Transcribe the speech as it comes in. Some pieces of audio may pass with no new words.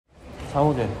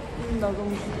상호제. 나 너무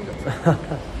기분이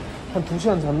한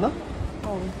 2시간 잤나?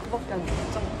 그밖에 안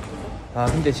됐잖아. 아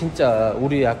근데 진짜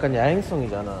우리 약간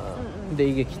야행성이잖아. 근데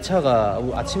이게 기차가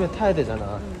아침에 타야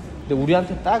되잖아. 근데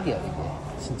우리한테 딱이야 이게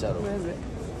진짜로. 왜?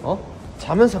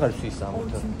 자면서 갈 수 있어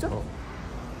아무튼. 진짜?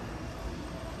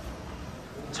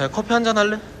 자, 커피 한잔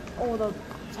할래? 나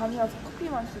잠이 와서 커피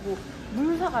마시고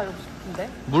물 사가고 싶은데.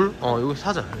 물? 여기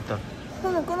사자 일단.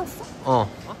 손은 끊었어?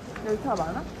 열차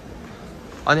많아?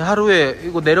 아니 하루에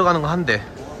이거 내려가는 거 한대.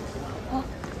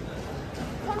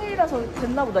 평일이라서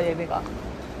됐나 보다 예매가.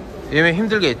 예매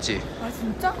힘들게 했지. 아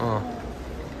진짜?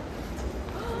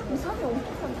 이 산이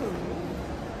엄청 많거든요.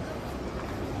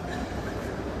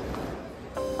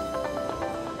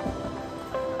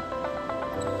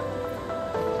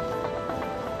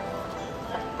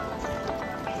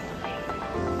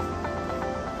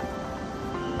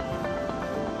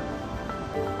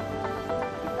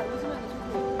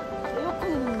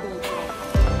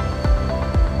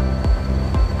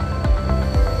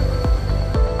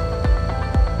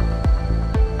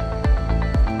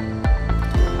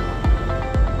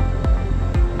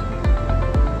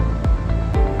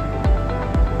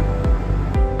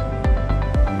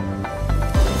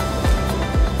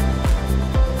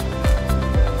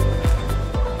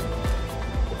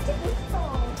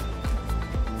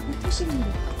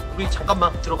 우리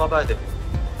잠깐만 들어가 봐야 돼.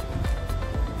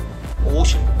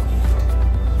 50.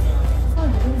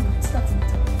 너무 멋지다 진짜.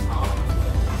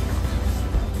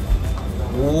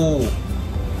 오.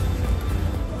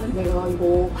 아니 내가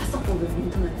이거 봤었거든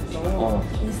인터넷에서.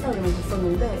 인스타그램에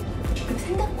봤었는데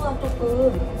생각보다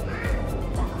조금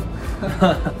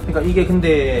작아. 그러니까 이게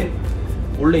근데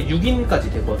원래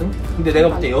 6인까지 되거든? 근데 내가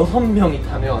볼 때 6명이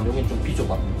타면 여긴 좀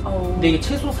비좁아. 근데 이게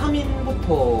최소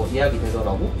 3인부터 예약이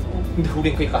되더라고? 근데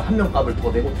우린 그러니까 한 명 값을 더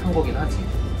내고 탄 거긴 하지.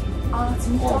 아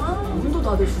진짜? 문도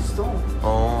닫을 수 있어?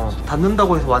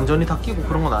 닫는다고 해서 완전히 다 끼고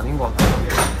그런 건 아닌 것 같아.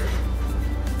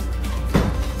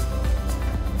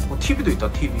 TV도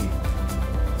있다, TV. 이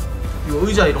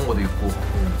의자 이런 것도 있고.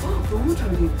 너무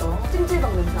잘 돼 있다.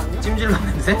 찜질방 냄새 아니야? 찜질방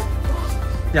냄새?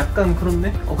 약간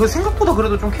그렇네? 그 생각보다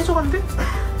그래도 좀 쾌적한데?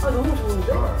 너무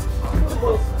좋은데?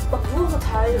 막 누워서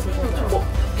잘 있으면 좀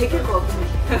베개일 것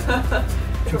같은데.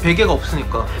 지금 베개가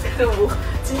없으니까. 그럼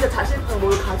진짜 자실분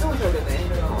뭘 가져오셔야 되네.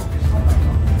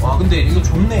 와 근데 이거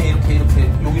좋네. 이렇게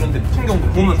여기 이런데 풍경도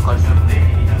보면서 갈 수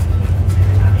있네.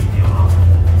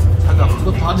 자기야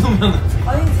이거 닫으면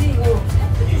아니지 이거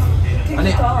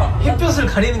아니 햇볕을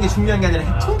가리는 게 중요한 게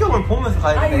아니라 풍경을 보면서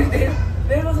가야 돼. 아니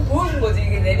내려서 보여준 거지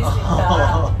이게 내릴 수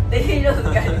있다.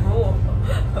 내리려는 게 아니고.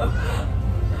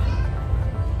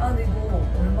 근데 이거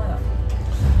얼마야?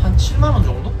 한 7만 원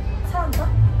정도? 사람당?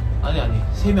 아니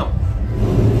 3명.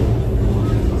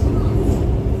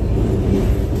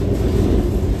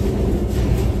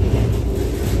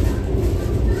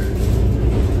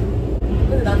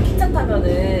 근데 난 기차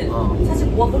타면은 사실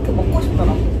뭐가 그렇게 먹고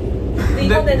싶더라고. 근데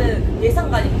이번에는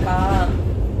예산 가니까.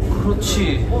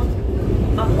 그렇지.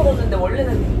 안 먹었는데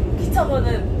원래는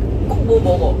기차면은 꼭 뭐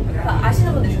먹어. 그러니까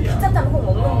아시는 분들 기차 타면 꼭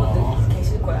먹는 분들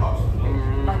계실 거야.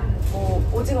 뭐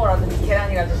오징어라든지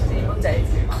계란이라든지 뭔지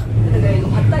알지? 근데 내가 이거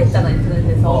봤다 했잖아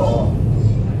인터넷에서.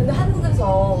 근데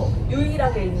한국에서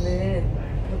유일하게 있는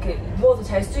이렇게 누워서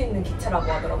잘 수 있는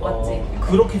기차라고 하더라고. 맞지?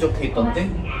 그렇게 적혀 있던데?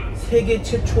 세계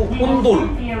최초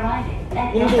온돌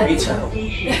기차. 야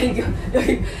이거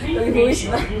여기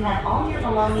보이시나?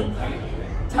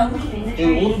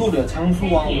 여기 온돌이야.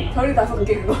 장수왕. 별이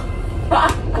 5개 그거.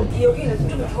 여기는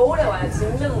좀 겨울에 와야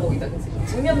진면목이다, 그치?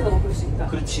 진면목을 볼 수 있다.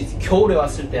 그렇지. 겨울에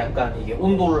왔을 때 약간 이게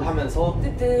온돌을 하면서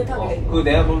뜨뜻하게.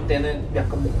 내가 볼 때는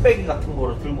약간 목베개 같은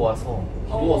거를 들고 와서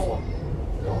누워서.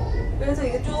 그래서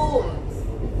이게 좀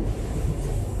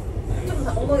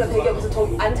엉덩이가 되게 없어서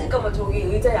저기 앉을 거면 저기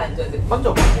의자에 앉아야 돼.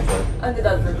 앉아. 근데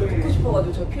나 그거 놓고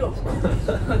싶어가지고 저 필요 없어.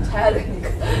 자야 되니까.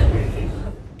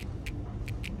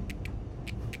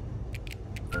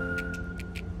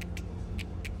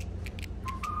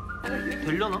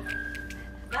 되려나?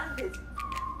 난 되지.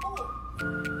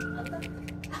 안다.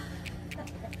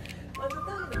 완전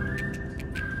딱이네.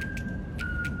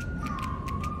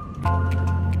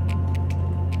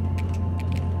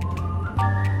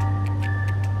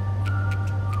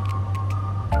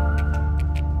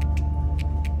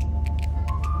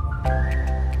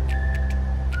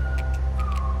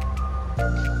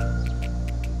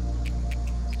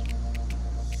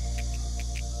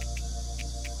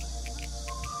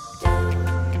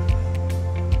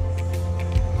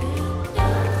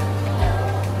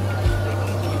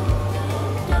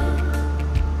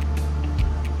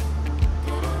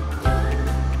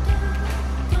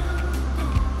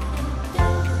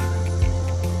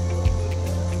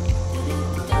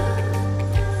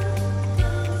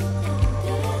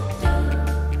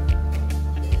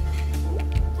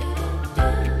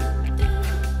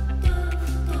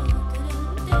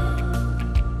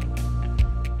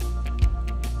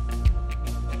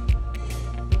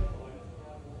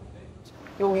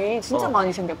 여기 진짜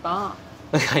많이 생겼다.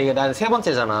 그러니까 이게 난 세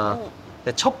번째잖아.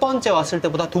 근데 첫 번째 왔을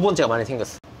때보다 두 번째가 많이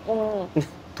생겼어.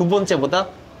 두 번째보다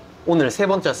오늘 세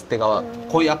번째 왔을 때가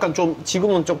거의 약간 좀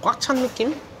지금은 좀 꽉 찬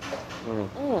느낌?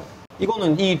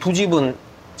 이거는 이 두 집은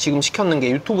지금 시켰는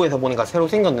게 유튜브에서 보니까 새로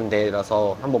생겼는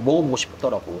데라서 한번 먹어보고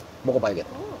싶더라고. 먹어봐야겠다.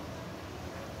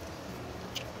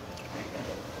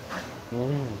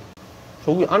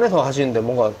 저기 안에서 하시는데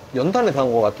뭔가 연탄에서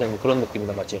한 것 같은 그런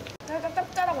느낌이다, 맞지? 살짝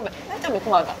짭짤하고 살짝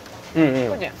매콤하다.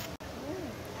 그치?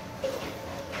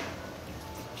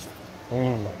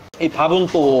 이 밥은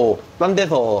또 딴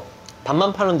데서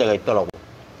밥만 파는 데가 있더라고.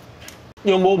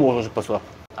 이거 먹어보고 싶었어.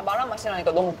 아, 마라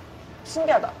맛이라니까 너무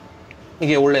신기하다.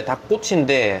 이게 원래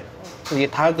닭꼬치인데 이게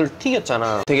닭을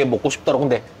튀겼잖아. 되게 먹고 싶더라고.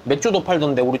 근데 맥주도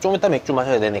팔던데 우리 좀 이따 맥주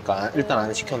마셔야 되니까 일단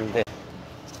안 시켰는데.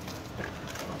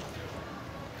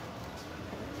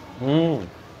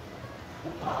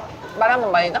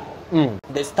 마라는 많이 나?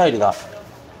 내 스타일이다.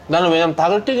 나는 왜냐면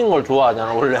닭을 튀긴 걸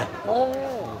좋아하잖아 원래.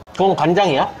 그건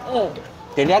간장이야? 응.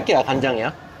 데리야끼야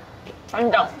간장이야?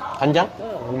 간장.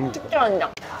 간장?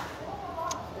 특별간장.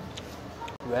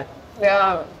 왜?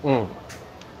 내가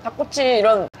닭꼬치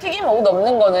이런 튀김 옷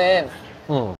없는 거는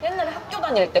옛날에 학교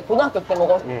다닐 때 고등학교 때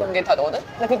먹었던 게 다거든?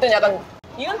 근데 그때는 약간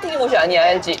이런 튀김옷이 아니야,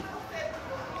 알지?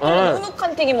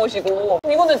 눅눅한 튀김옷이고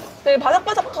이거는 되게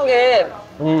바삭바삭하게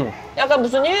약간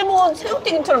무슨 일본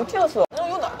새우튀김처럼 튀었어.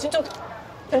 이거 진짜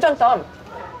괜찮다.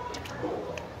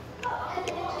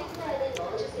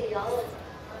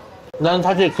 난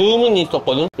사실 그 의문이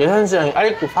있었거든. 예산시장에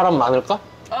아직도 사람 많을까?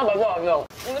 아 맞아.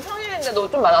 오늘 평일인데도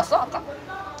좀 많았어 아까?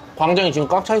 광장이 지금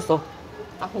꽉 차 있어.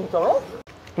 아 진짜로?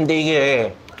 근데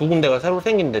이게 두 군데가 새로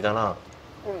생긴 데잖아.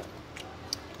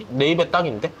 내 입에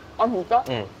딱인데? 아 진짜?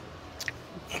 응.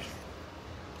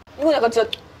 이건 약간 진짜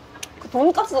그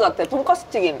돈가스 같아. 돈가스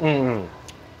튀김.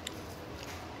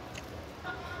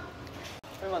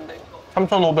 얼마인데 이거?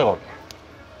 3,500원.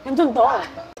 괜찮다.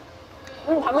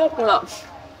 다 먹었구나.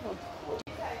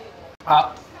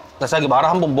 아, 나 자기 마라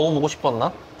한번 먹어보고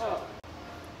싶었나?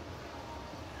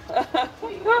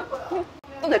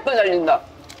 또 내 거 잘린다.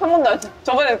 한 번도 안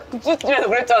저번에 국수집에서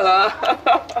그랬잖아.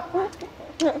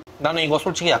 나는 이거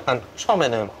솔직히 약간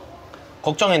처음에는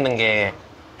걱정했는 게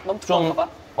너무 좀 두꺼운가 봐?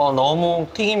 너무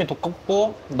튀김이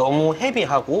두껍고 너무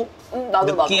헤비하고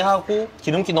나도. 느끼하고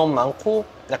기름기 너무 많고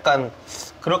약간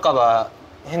그럴까봐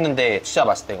했는데 진짜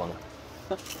맛있다 이거는.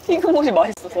 튀김옷이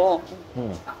맛있어서.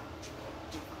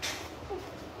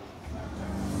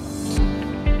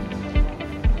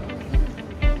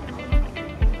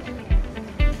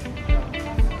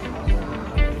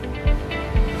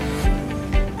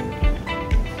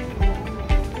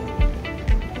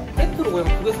 세트로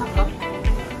그냥 두 개 살까?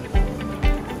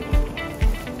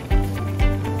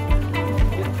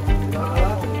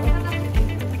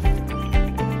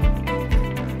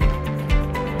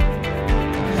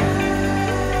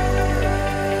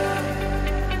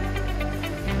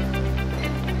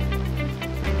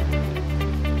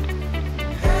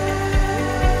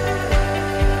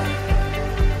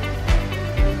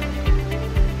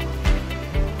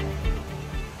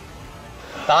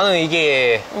 나는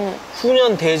이게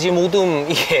훈연 돼지 모듬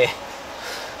이게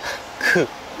그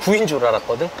구인 줄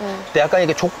알았거든. 근데 약간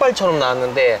이게 족발처럼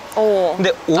나왔는데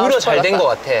근데 오히려 잘 된 것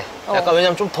같아. 약간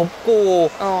왜냐면 좀 덥고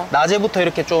낮에부터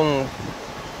이렇게 좀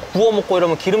구워 먹고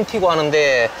이러면 기름 튀고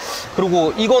하는데,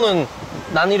 그리고 이거는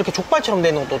나는 이렇게 족발처럼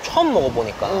되는 것도 처음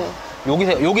먹어보니까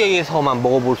여기에서만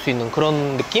먹어볼 수 있는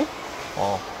그런 느낌?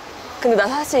 근데 나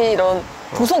사실 이런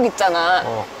부속 있잖아.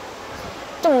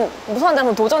 좀 무서운데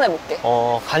한번 도전해볼게.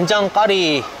 간장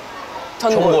까리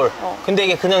전골. 근데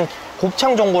이게 그냥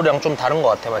곱창 전골이랑 좀 다른 것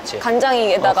같아, 맞지?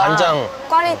 간장에다가 간장.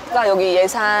 꽈리가 여기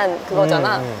예산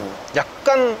그거잖아.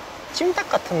 약간 찜닭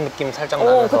같은 느낌 살짝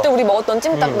나면서. 그때 우리 먹었던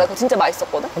찜닭 나 그거 진짜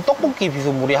맛있었거든? 떡볶이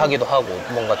비스무리하기도 하고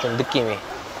뭔가 좀 느낌이.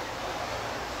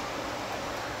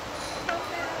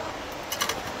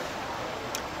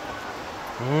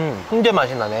 훈제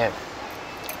맛이 나네.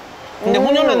 근데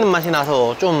훈연내는 맛이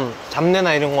나서 좀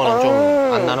잡내나 이런 거는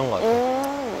좀 안 나는 것 같아.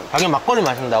 자기 막걸리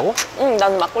마신다고? 응,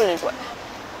 나는 막걸리를 좋아해.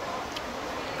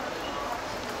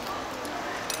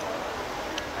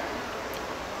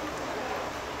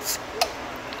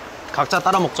 각자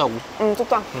따라 먹자고.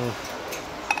 좋다.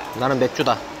 나는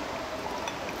맥주다.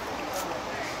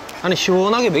 아니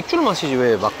시원하게 맥주를 마시지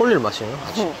왜 막걸리를 마시냐?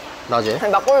 낮에?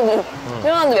 아니, 막걸리는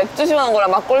시원한데 맥주 시원한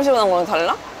거랑 막걸리 시원한 거랑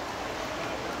달라?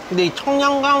 근데 이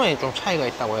청량감에 좀 차이가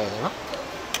있다고 해야 되나?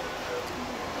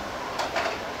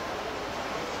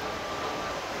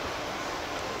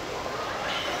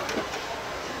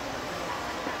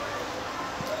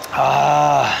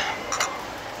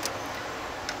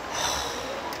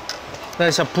 나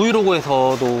진짜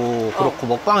브이로그에서도 그렇고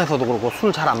먹방에서도 그렇고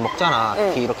술 잘 안 먹잖아.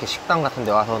 특히 이렇게 식당 같은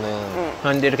데 와서는.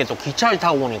 그런데 이렇게 또 기차를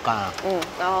타고 오니까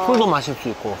술도 마실 수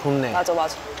있고 좋네. 맞아.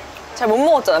 잘 못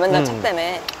먹었잖아, 맨날 차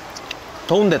때문에.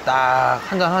 더운데 딱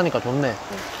한잔 하니까 좋네.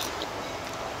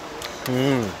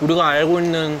 우리가 알고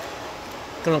있는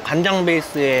그런 간장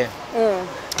베이스의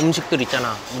음식들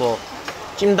있잖아. 뭐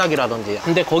찜닭이라든지.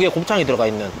 근데 거기에 곱창이 들어가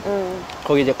있는.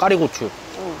 거기에 이제 까리고추.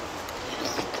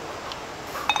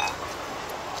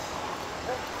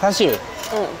 사실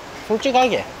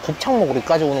솔직하게 곱창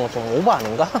먹으러까지 오는 건 좀 오버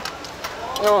아닌가?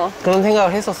 그런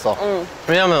생각을 했었어.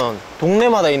 왜냐면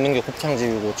동네마다 있는 게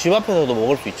곱창집이고 집 앞에서도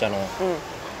먹을 수 있잖아.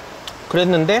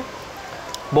 그랬는데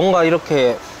뭔가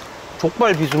이렇게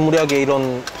족발 비스무리하게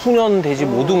이런 훈연 돼지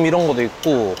모둠 이런 것도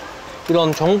있고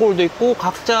이런 전골도 있고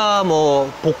각자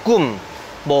뭐 볶음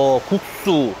뭐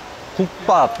국수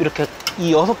국밥 이렇게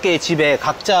이 6개의 집에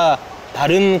각자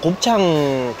다른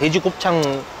곱창 돼지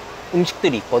곱창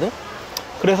음식들이 있거든.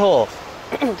 그래서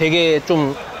되게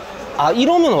좀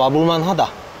이러면 와볼만 하다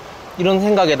이런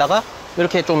생각에다가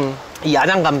이렇게 좀 이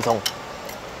야장 감성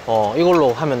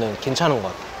이걸로 하면은 괜찮은 것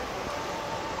같아.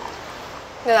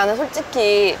 근데 나는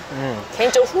솔직히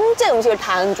개인적으로 훈제 음식을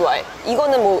다 안 좋아해.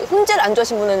 이거는 뭐 훈제를 안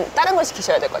좋아하시는 분은 다른 걸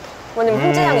시키셔야 될 것 같아. 왜냐면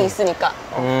훈제 향이 있으니까.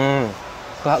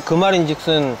 그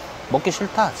말인즉슨 먹기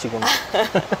싫다 지금.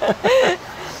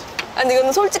 아니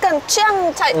이거는 솔직한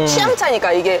취향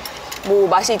차이니까 이게 뭐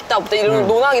맛이 있다 없다 이런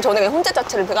논하기 전에 그냥 훈제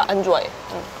자체를 내가 안 좋아해.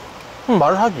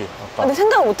 말하지. 아까. 근데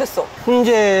생각을 못했어.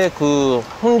 훈제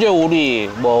훈제 오리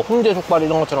뭐 훈제 족발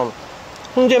이런 것처럼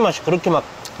훈제 맛이 그렇게 막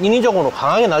인위적으로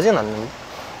강하게 나진 않는데.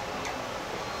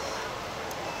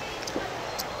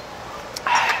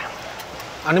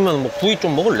 아니면 뭐 구이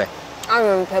좀 먹을래?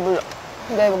 아니 배불러.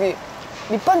 근데 여기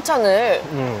밑반찬을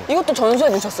이것도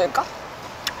전수해 주셨을까?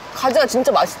 가지가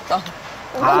진짜 맛있다.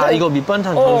 이거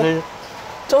밑반찬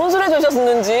전수를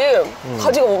해주셨는지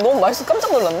가지가 너무 맛있어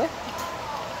깜짝 놀랐네.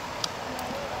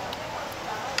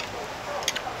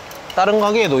 다른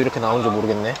가게에도 이렇게 나오는지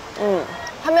모르겠네.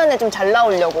 화면에 좀 잘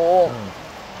나오려고.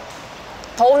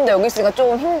 더운데 여기 있으니까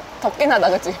좀 덥긴 하다,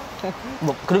 그치?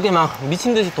 뭐 그렇게 막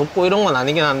미친 듯이 덥고 이런 건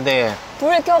아니긴 한데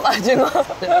불을 켜가지고.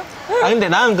 근데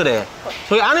나는 그래.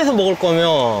 저기 안에서 먹을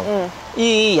거면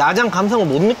이 야장 감성을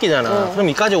못 느끼잖아. 그럼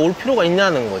이까지 올 필요가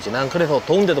있냐는 거지. 난 그래서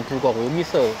더운데도 불구하고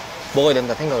여기서 먹어야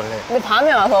된다 생각을 해. 근데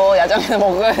밤에 와서 야장에서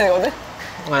먹어야 되거든?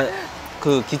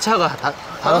 그 기차가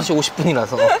 5시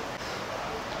 50분이라서.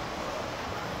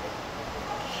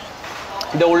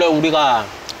 근데 원래 우리가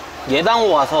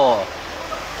예당호 와서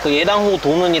그 예당호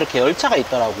도는 이렇게 열차가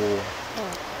있더라고.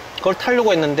 그걸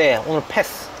타려고 했는데 오늘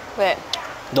패스. 왜?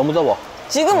 너무 더워.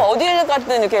 지금 어디를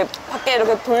갔든 이렇게 밖에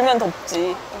이렇게 돌면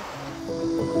덥지.